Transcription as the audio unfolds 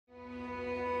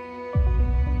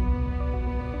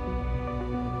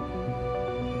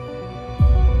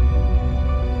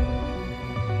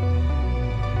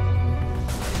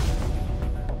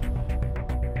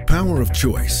power of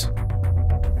choice.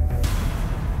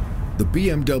 The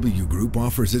BMW Group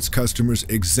offers its customers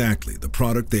exactly the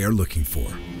product they are looking for.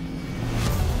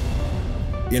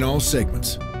 In all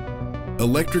segments,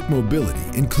 electric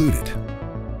mobility included.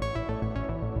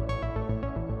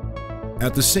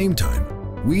 At the same time,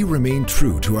 we remain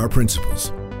true to our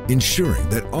principles, ensuring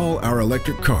that all our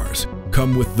electric cars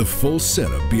come with the full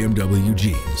set of BMW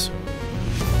genes.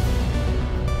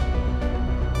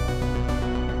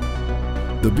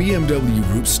 The BMW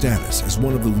Group's status as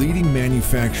one of the leading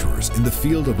manufacturers in the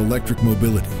field of electric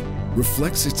mobility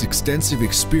reflects its extensive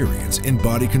experience in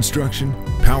body construction,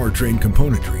 powertrain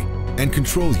componentry, and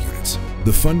control units,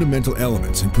 the fundamental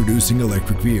elements in producing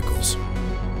electric vehicles.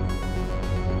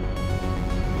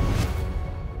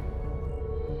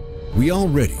 We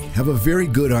already have a very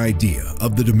good idea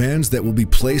of the demands that will be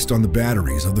placed on the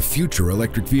batteries of the future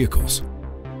electric vehicles.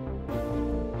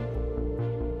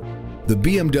 The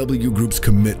BMW Group's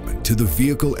commitment to the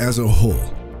vehicle as a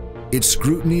whole, its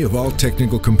scrutiny of all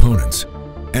technical components,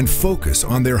 and focus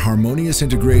on their harmonious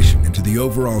integration into the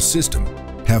overall system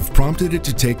have prompted it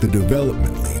to take the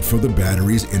development lead for the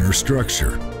battery's inner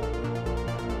structure.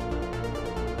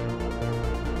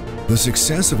 The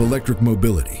success of electric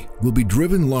mobility will be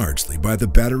driven largely by the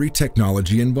battery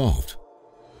technology involved.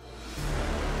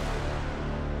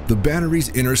 The battery's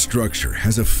inner structure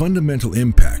has a fundamental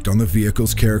impact on the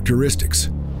vehicle's characteristics,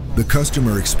 the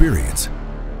customer experience,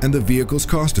 and the vehicle's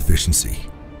cost efficiency.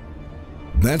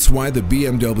 That's why the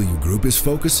BMW Group is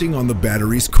focusing on the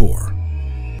battery's core,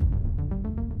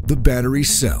 the battery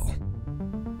cell.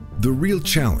 The real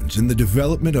challenge in the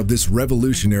development of this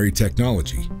revolutionary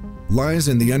technology lies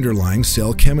in the underlying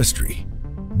cell chemistry.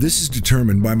 This is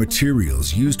determined by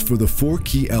materials used for the four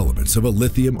key elements of a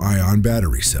lithium-ion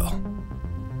battery cell: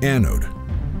 anode,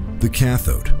 the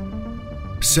cathode,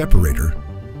 separator,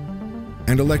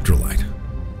 and electrolyte.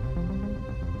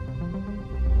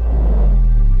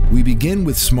 We begin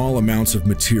with small amounts of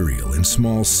material in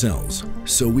small cells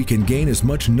so we can gain as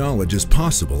much knowledge as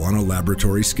possible on a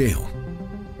laboratory scale.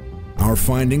 Our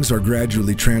findings are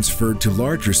gradually transferred to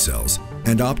larger cells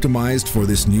and optimized for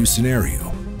this new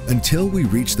scenario until we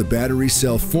reach the battery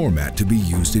cell format to be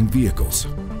used in vehicles.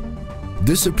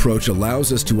 This approach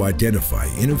allows us to identify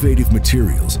innovative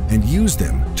materials and use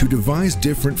them to devise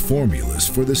different formulas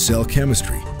for the cell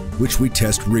chemistry, which we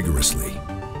test rigorously.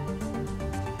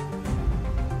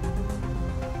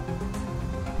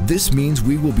 This means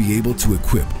we will be able to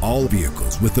equip all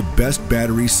vehicles with the best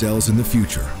battery cells in the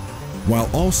future, while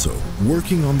also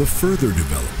working on the further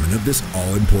development of this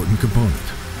all-important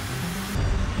component.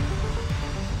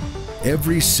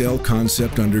 Every cell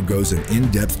concept undergoes an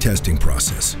in-depth testing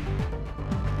process.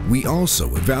 We also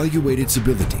evaluate its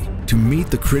ability to meet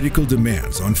the critical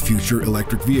demands on future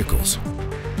electric vehicles.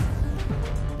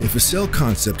 If a cell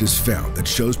concept is found that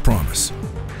shows promise,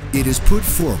 it is put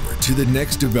forward to the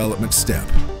next development step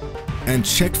and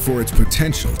checked for its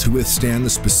potential to withstand the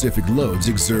specific loads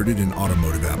exerted in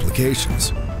automotive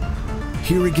applications.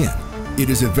 Here again, it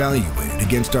is evaluated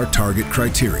against our target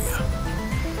criteria.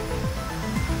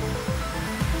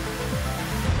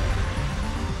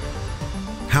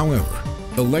 However,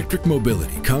 electric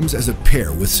mobility comes as a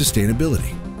pair with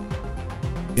sustainability.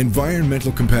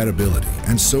 Environmental compatibility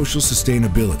and social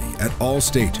sustainability at all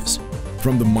stages,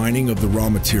 from the mining of the raw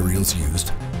materials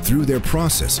used, through their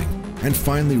processing, and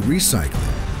finally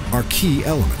recycling, are key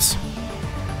elements.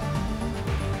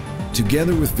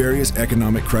 Together with various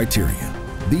economic criteria,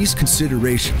 these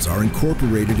considerations are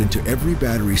incorporated into every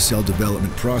battery cell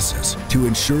development process to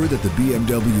ensure that the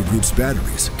BMW Group's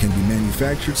batteries can be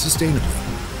manufactured sustainably.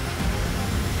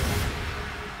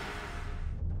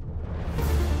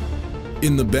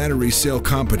 In the Battery Cell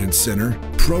Competence Center,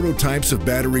 prototypes of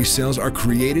battery cells are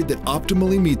created that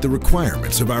optimally meet the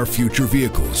requirements of our future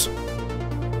vehicles.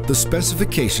 The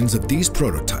specifications of these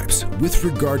prototypes with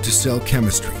regard to cell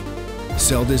chemistry,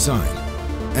 cell design,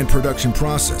 and production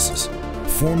processes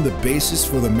form the basis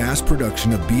for the mass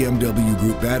production of BMW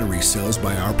Group battery cells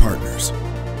by our partners.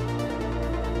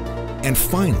 And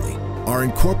finally, are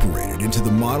incorporated into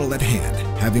the model at hand,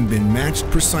 having been matched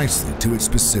precisely to its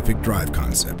specific drive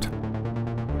concept.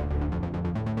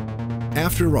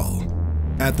 After all,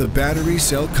 at the Battery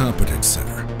Cell Competence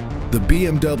Center, the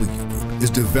BMW Group is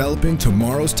developing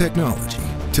tomorrow's technology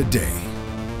today.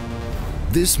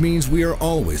 This means we are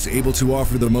always able to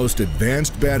offer the most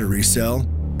advanced battery cell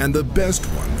and the best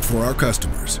one for our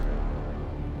customers,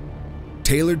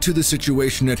 tailored to the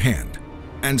situation at hand,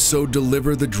 and so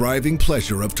deliver the driving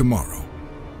pleasure of tomorrow.